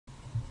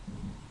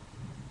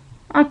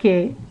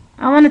Okay,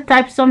 I want to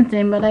type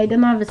something, but I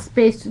don't have a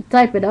space to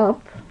type it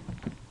up.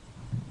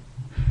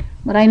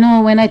 But I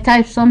know when I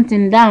type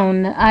something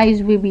down, the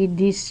eyes will be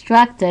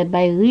distracted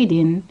by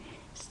reading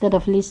instead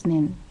of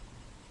listening.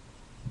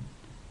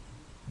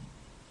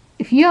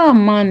 If you're a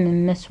man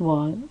in this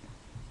world,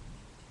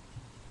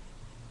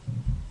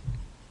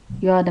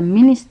 you are the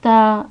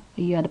minister,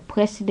 you are the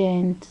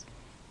president,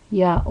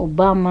 you are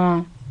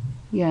Obama,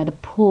 you are the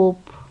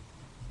Pope,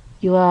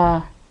 you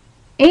are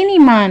any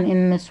man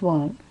in this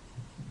world.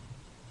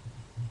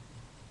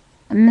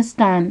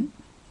 Understand,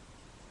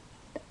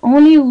 the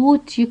only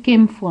root you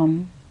came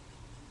from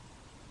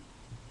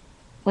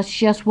was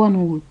just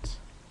one root,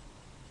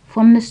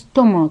 from the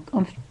stomach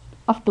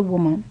of the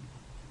woman.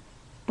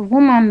 The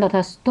woman that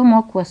her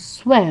stomach was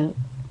swell,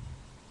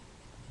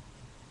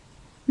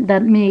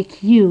 that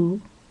make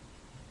you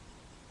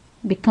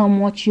become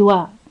what you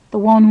are, the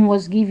one who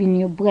was giving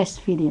you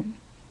breastfeeding.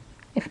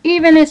 If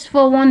even it's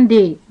for one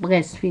day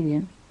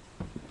breastfeeding.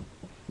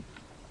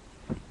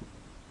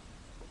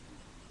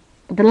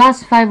 But the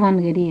last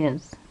 500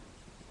 years,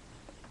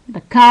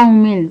 the cow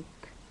milk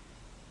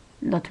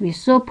that we're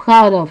so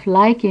proud of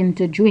liking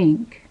to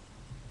drink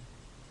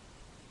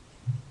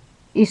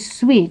is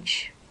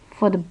switched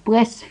for the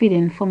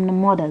breastfeeding from the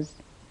mothers,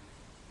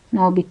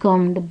 now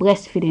become the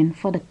breastfeeding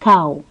for the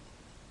cow.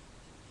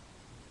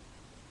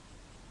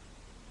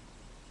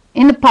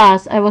 In the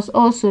past, I was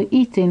also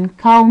eating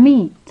cow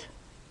meat,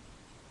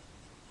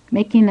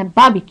 making a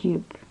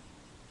barbecue.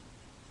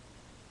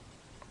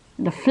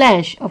 The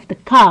flesh of the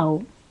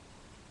cow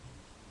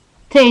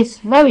tastes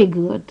very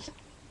good,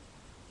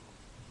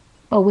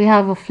 but we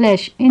have a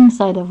flesh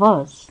inside of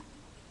us.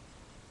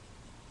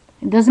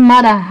 It doesn't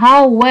matter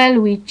how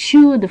well we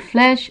chew the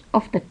flesh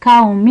of the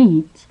cow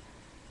meat,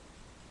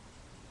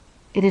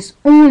 it is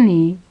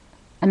only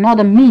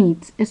another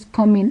meat is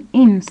coming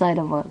inside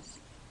of us.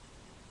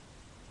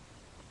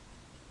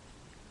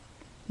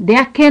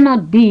 There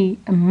cannot be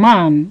a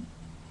man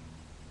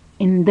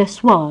in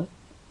this world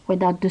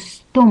without the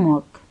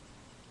stomach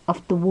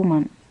of the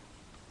woman.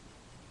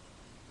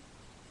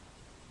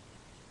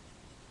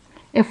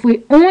 If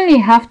we only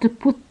have to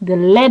put the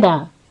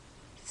leather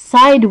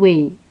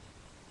sideways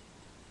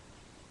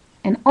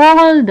and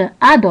all the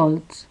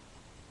adults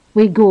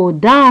will go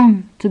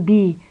down to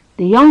be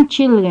the young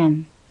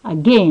children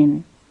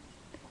again,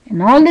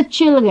 and all the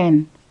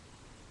children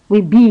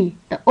will be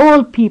the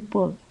old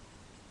people,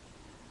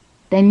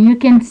 then you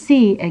can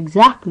see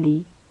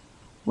exactly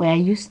where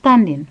you're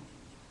standing.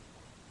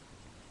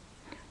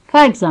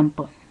 For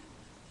example,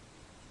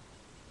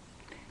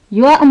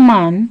 you are a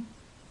man,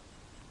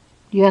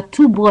 you are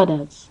two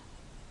brothers.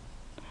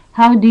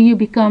 How do you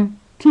become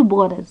two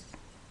brothers?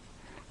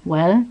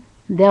 Well,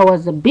 there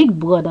was a big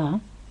brother,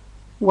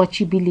 what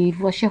you believe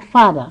was your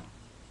father.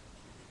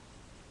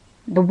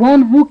 The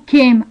one who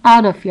came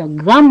out of your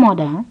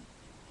grandmother,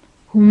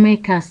 who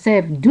make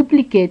herself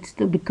duplicates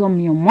to become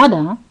your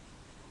mother,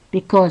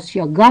 because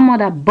your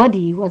grandmother's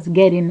body was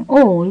getting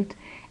old,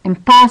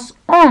 and pass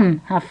on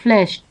her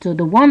flesh to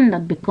the one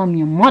that become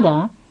your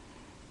mother,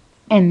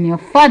 and your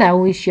father,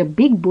 who is your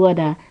big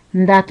brother,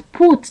 that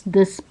put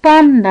the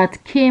sperm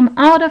that came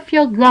out of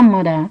your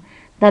grandmother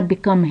that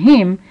become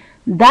him,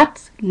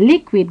 that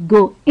liquid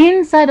go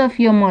inside of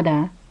your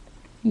mother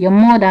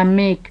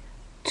make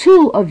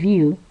two of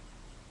you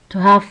to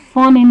have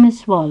fun in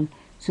this world,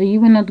 so you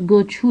will not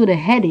go through the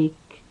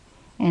headache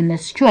and the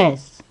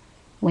stress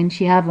when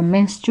she have a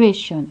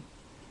menstruation.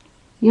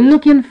 You're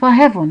looking for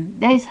heaven.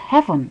 There is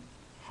heaven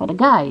for the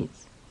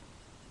guys.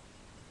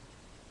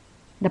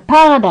 The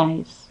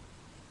paradise.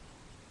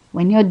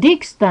 When your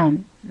dick's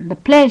done, the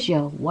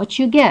pleasure, what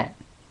you get.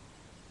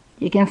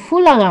 You can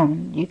fool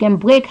around. You can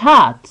break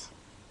hearts.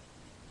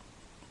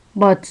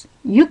 But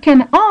you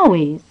can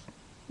always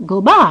go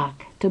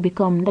back to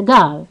become the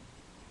girl.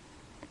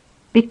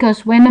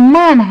 Because when a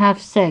man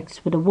have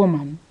sex with a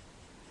woman,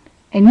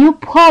 and you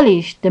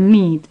polish the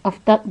meat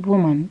of that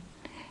woman,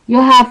 you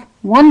have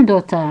one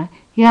daughter,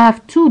 you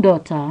have two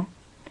daughters,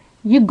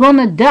 you're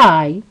gonna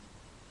die,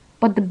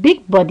 but the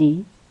big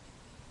body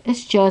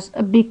is just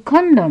a big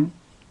condom.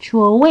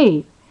 Throw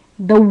away.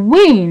 The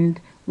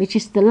wind, which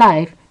is the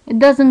life, it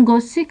doesn't go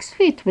 6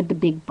 feet with the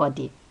big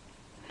body.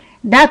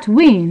 That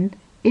wind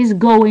is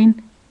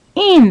going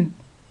in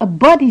a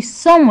body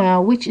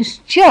somewhere which is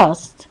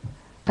just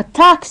a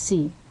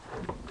taxi.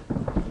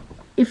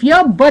 If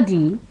your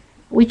body,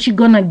 which you're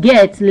gonna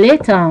get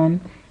later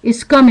on,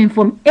 is coming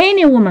from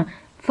any woman,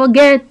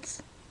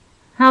 forget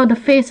how the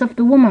face of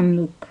the woman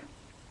look.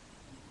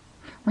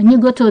 When you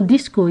go to a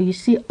disco, you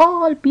see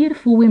all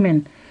beautiful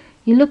women.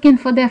 You're looking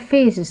for their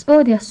faces.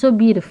 Oh, they're so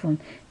beautiful.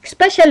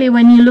 Especially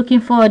when you're looking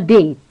for a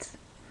date.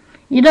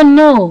 You don't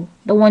know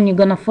the one you're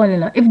gonna fall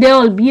in love. If they're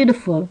all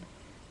beautiful,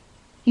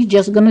 you're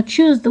just gonna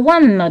choose the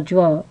one that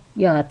draw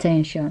your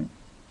attention.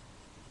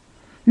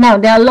 Now,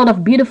 there are a lot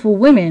of beautiful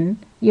women.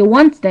 You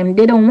want them,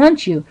 they don't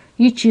want you.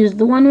 You choose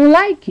the one who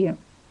like you.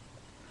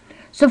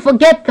 So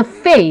forget the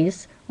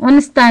face.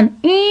 Understand,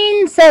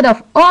 inside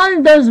of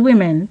all those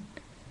women,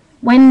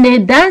 When they're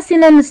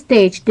dancing on the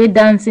stage, they're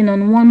dancing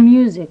on one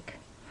music.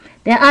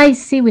 Their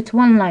eyes see with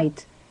one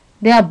light.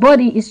 Their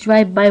body is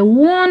driven by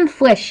one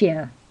fresh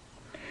air.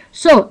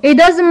 So it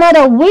doesn't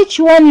matter which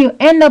one you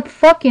end up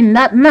fucking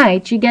that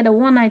night, you get a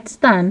one night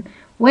stand,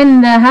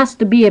 when there has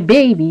to be a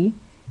baby,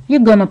 you're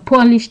gonna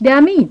polish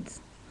their meat.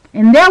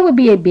 And there will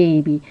be a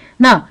baby.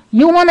 Now,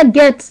 you wanna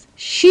get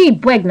she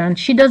pregnant,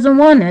 she doesn't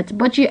want it,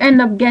 but you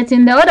end up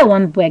getting the other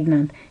one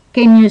pregnant.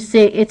 Can you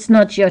say it's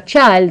not your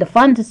child, the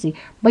fantasy,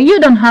 but you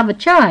don't have a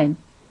child?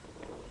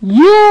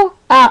 You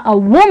are a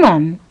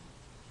woman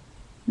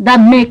that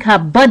make her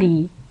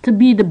body to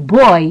be the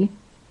boy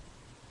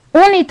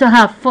only to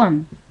have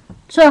fun.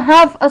 So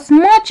have as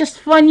much as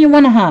fun you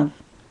want to have.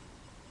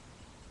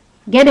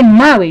 Getting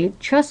married,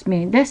 trust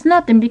me, there's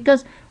nothing,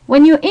 because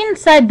when you're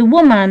inside the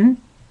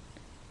woman,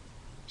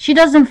 she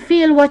doesn't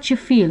feel what you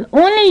feel.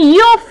 Only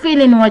you're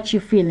feeling what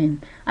you're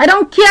feeling. I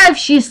don't care if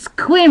she's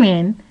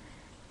screaming.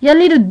 Your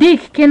little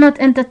dick cannot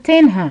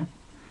entertain her.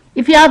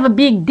 If you have a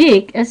big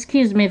dick,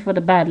 excuse me for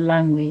the bad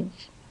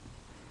language,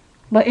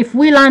 but if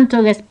we learn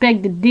to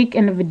respect the dick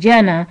and the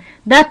vagina,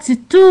 that's the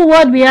two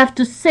words we have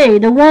to say.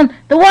 The word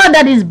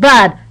that is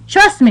bad.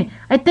 Trust me,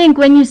 I think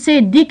when you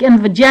say dick and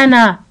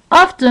vagina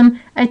often,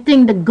 I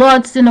think the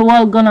gods in the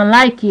world gonna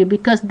like you,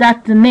 because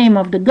that's the name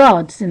of the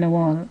gods in the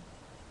world.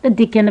 The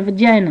dick and the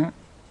vagina.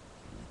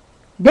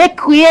 They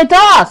create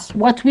us,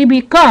 what we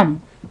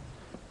become.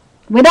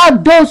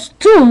 Without those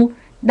two,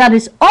 that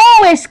is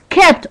always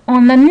kept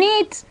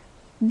underneath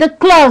the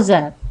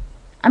closet.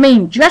 I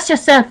mean, dress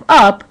yourself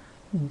up.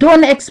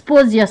 Don't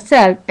expose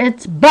yourself.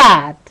 It's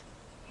bad.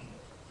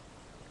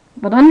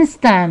 But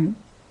understand,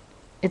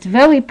 it's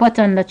very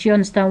important that you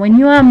understand, when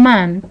you are a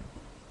man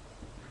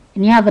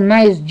and you have a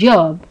nice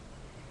job,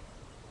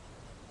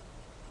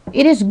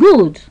 it is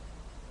good.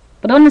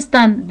 But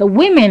understand, the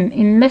women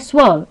in this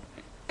world,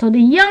 to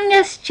the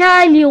youngest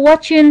child you're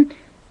watching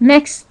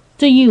next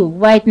to you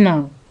right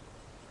now,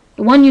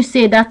 the one you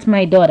say, that's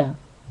my daughter.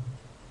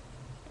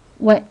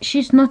 Well,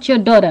 she's not your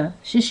daughter.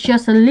 She's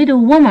just a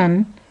little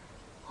woman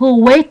who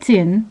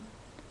waiting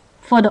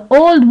for the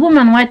old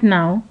woman right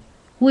now,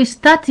 who is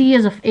 30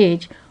 years of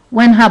age.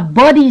 When her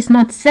body is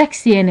not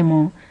sexy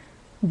anymore,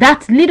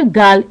 that little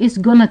girl is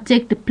gonna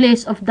take the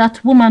place of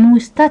that woman who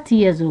is 30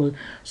 years old,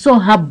 so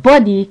her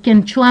body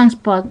can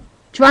transport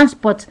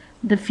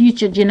the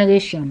future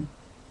generation.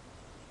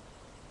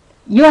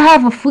 You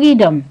have a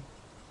freedom.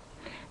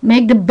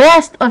 Make the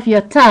best of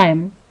your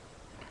time.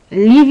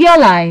 Live your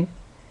life.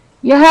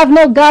 You have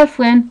no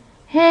girlfriend.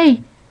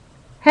 Hey,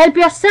 help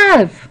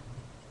yourself.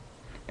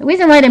 The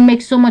reason why they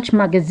make so much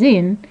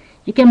magazine,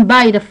 you can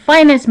buy the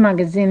finest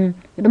magazine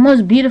with the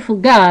most beautiful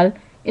girl,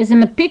 is in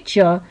the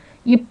picture.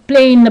 You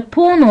play in the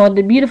porno,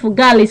 the beautiful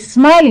girl is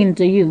smiling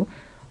to you,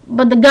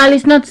 but the girl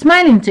is not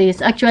smiling to you,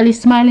 it's actually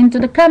smiling to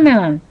the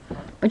camera.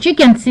 But you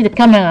can see the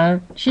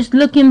camera, she's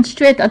looking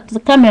straight at the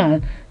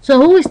camera.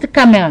 So who is the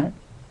camera?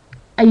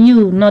 Are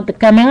you not the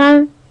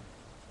camera?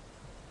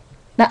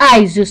 The eye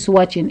is just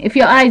watching. If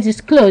your eyes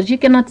is closed, you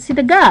cannot see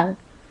the girl.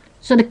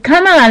 So the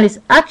camera is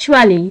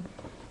actually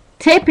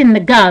taping the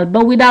girl,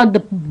 but without the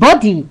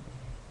body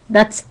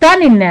that's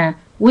standing there,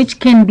 which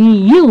can be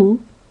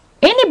you.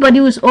 Anybody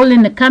who's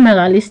holding the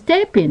camera is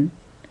taping.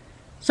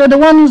 So the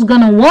one who's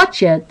gonna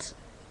watch it,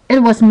 it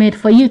was made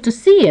for you to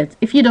see it.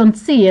 If you don't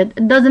see it,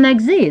 it doesn't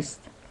exist.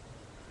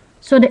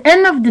 So at the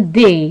end of the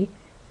day,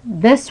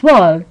 this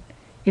world,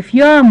 if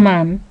you're a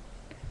man,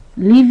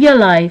 live your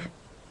life,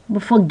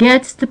 but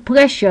forget the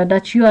pressure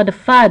that you are the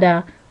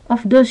father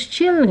of those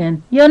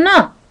children. You're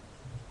not.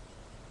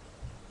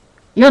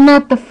 You're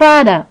not the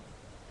father.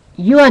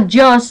 You are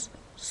just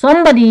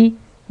somebody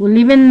who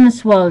lives in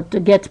this world to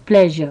get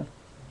pleasure.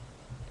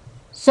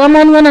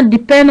 Someone wanna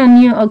depend on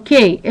you,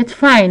 okay, it's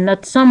fine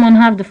that someone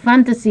have the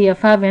fantasy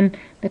of having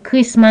the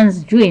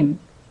Christmas dream.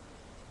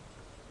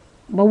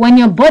 But when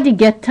your body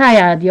get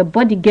tired, your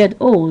body get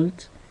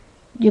old,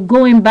 you're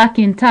going back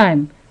in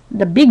time.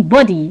 The big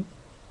body,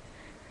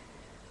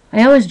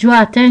 I always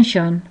draw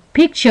attention.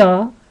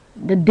 Picture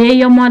the day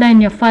your mother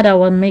and your father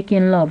were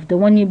making love, the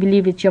one you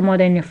believe it's your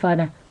mother and your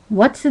father.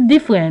 What's the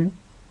difference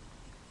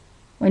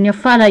when your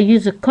father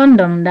used a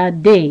condom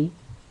that day,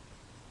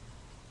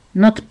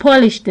 not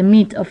polish the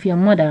meat of your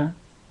mother?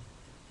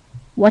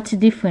 What's the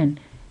difference?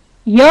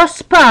 Your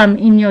sperm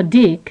in your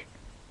dick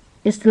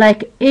is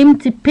like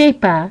empty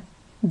paper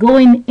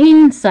going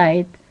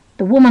inside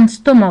the woman's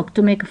stomach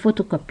to make a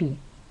photocopy.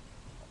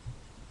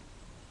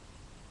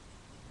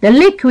 The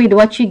liquid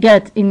what you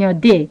get in your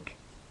dick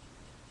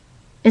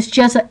is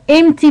just an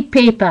empty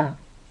paper.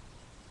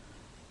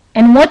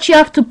 And what you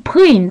have to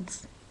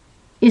print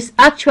is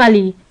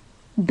actually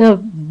the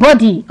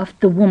body of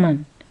the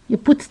woman. You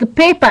put the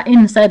paper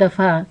inside of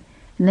her,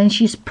 and then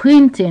she's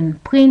printing.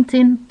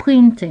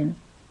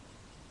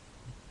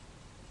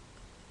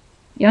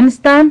 You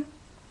understand?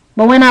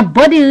 But when our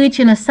body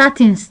reaches a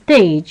certain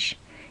stage,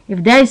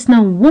 if there is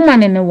no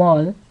woman in the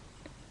world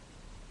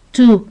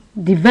to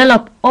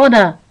develop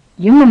other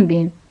human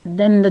beings,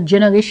 then the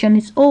generation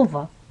is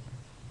over.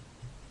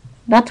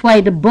 That's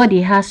why the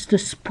body has to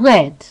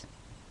spread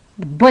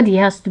The body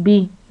has to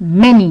be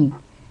many.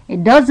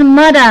 It doesn't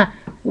matter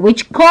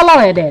which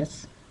color it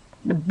is.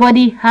 The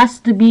body has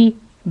to be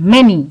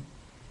many.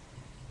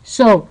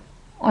 So,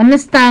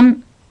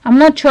 understand, I'm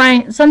not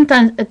trying,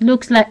 sometimes it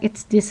looks like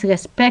it's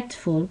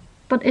disrespectful,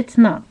 but it's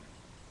not.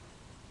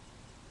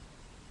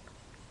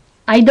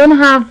 I don't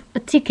have a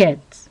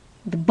ticket,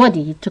 the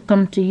body, to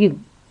come to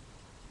you.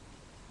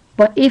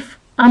 But if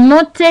I'm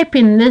not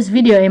taping this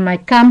video in my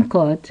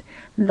camcorder,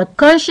 the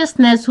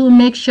consciousness who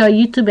makes sure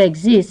YouTube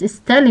exists is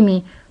telling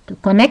me to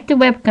connect the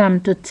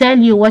webcam to tell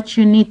you what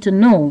you need to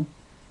know.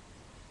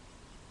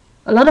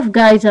 A lot of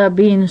guys are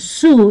being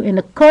sued in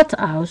the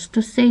courthouse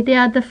to say they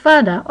are the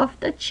father of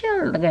the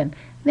children.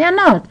 They are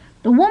not.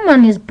 The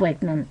woman is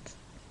pregnant.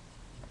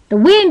 The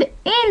wind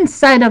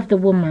inside of the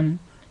woman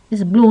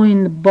is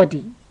blowing the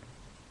body.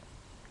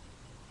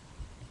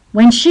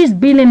 When she's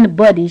building the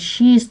body,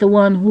 she is the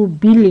one who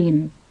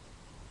building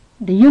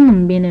the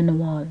human being in the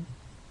world.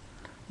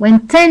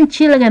 When 10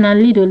 children are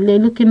little, they're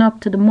looking up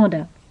to the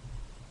mother.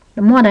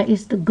 The mother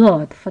is the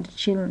God for the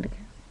children.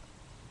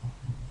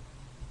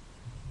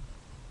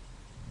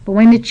 But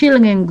when the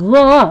children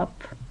grow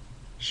up,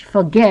 she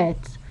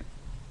forgets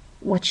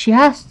what she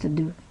has to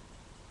do.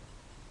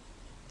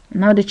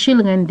 Now the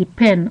children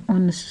depend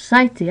on the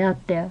society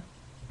out there.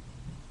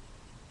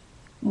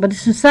 But the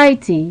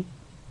society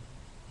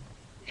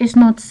is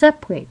not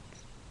separate.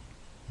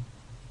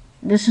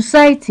 The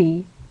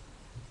society,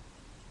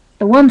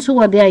 the ones who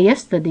were there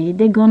yesterday,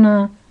 they're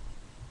gonna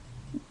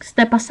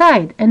step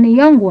aside, and the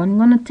young one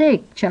gonna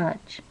take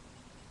charge.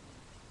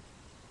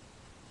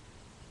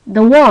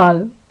 The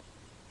world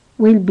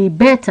will be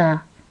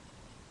better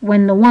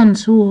when the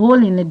ones who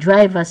hold in the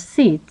driver's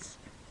seats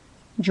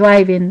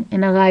driving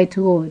in a right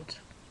road.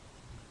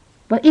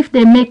 But if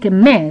they make a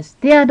mess,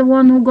 they are the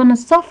one who gonna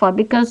suffer,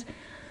 because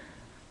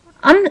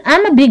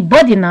I'm a big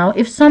body now.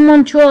 If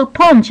someone throw a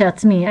punch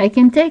at me, I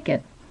can take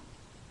it.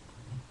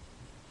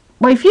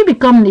 But if you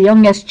become the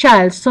youngest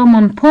child,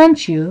 someone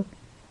punch you,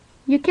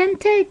 you can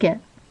take it.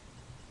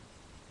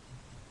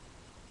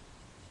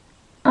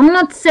 I'm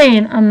not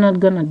saying I'm not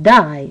gonna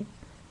die.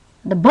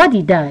 The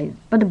body dies,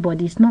 but the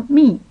body is not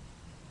me.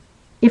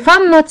 If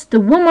I'm not the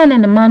woman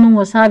and the man who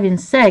was having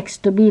sex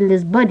to build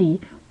this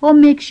body, what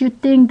makes you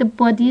think the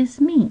body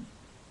is me?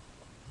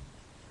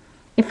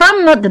 If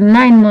I'm not the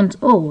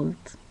 9-month-old,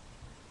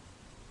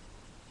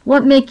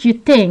 what makes you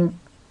think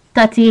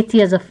 38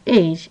 years of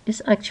age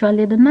is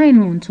actually the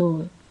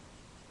 9-month-old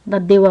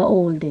that they were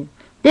holding?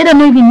 They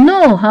don't even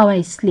know how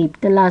I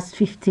sleep the last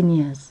 15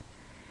 years.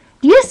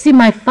 Do you see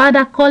my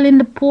father calling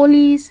the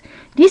police?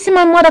 Do you see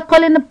my mother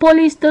calling the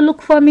police to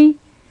look for me?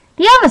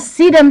 Do you ever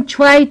see them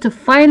try to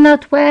find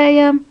out where I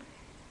am?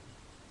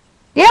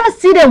 Do you ever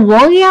see them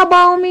worry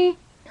about me?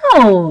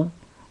 No.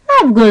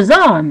 Life goes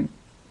on.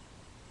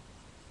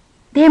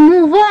 They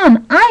move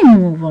on. I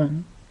move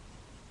on.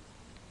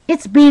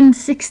 It's been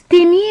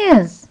 16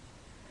 years.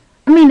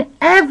 I mean,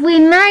 every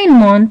 9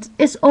 months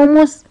is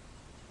almost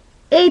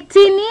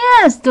 18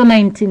 years to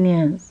 19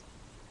 years.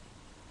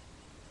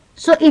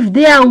 So if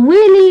they are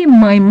really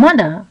my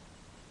mother,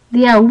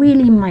 they are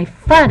really my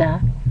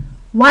father,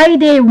 why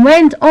they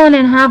went on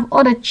and have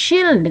other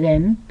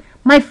children?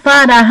 My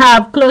father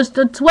have close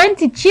to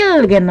 20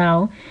 children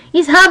now.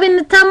 He's having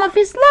the time of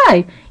his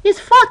life. He's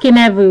fucking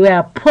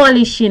everywhere,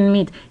 polishing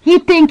meat. He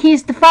think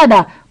he's the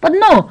father. But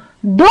no,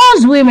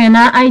 those women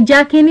are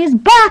hijacking his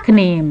back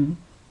name.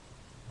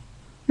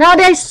 Now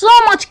there's so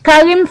much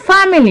Karim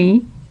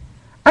family.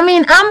 I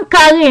mean, I'm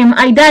Karim,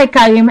 I die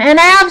Karim, and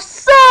I have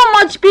so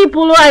much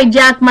people who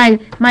hijack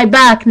my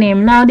back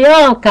name. Now they're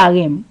all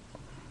Karim.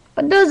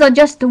 But those are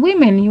just the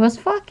women he was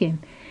fucking.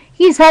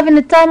 He's having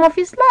the time of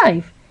his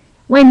life.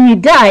 When he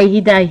die,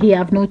 he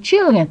have no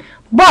children.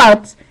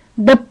 But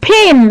the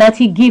pain that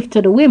he give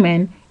to the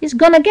women, he's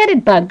gonna get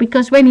it back,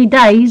 because when he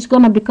die, he's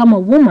gonna become a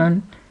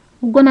woman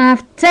who's gonna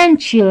have 10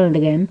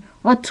 children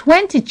or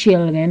 20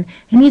 children,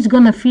 and he's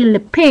gonna feel the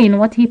pain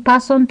what he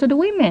pass on to the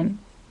women.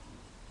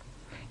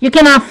 You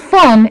can have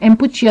fun and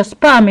put your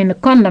sperm in the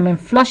condom and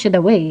flush it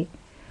away.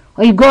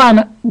 Or you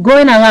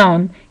going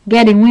around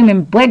getting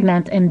women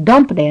pregnant and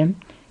dump them,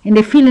 and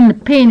they feeling the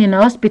pain in the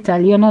hospital,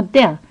 you're not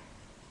there.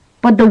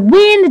 But the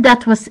wind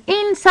that was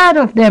inside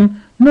of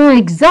them know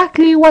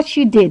exactly what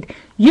you did.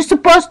 You're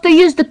supposed to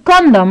use the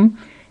condom,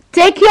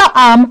 take your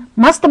arm,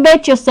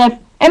 masturbate yourself,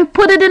 and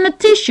put it in a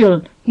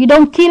tissue. You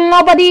don't kill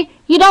nobody,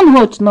 you don't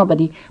hurt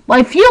nobody. But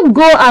if you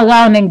go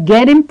around and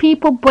getting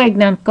people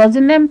pregnant,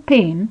 causing them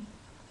pain,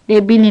 they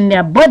build in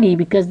their body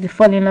because they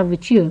fall in love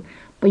with you.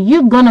 But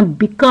you're gonna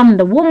become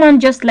the woman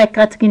just like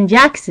Katherine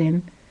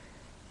Jackson,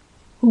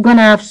 who's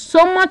gonna have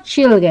so much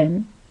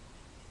children.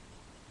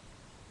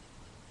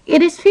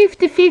 It is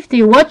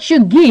 50-50. What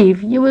you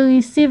give, you will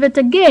receive it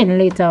again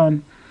later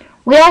on.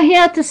 We are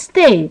here to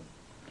stay.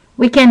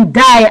 We can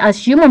die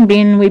as human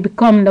beings. We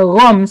become the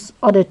worms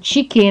or the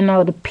chicken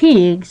or the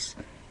pigs.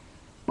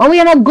 But we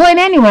are not going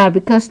anywhere,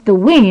 because the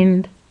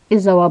wind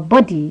is our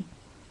body,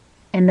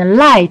 and the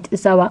light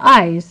is our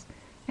eyes,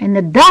 and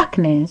the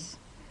darkness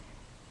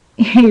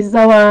is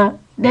our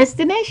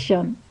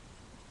destination.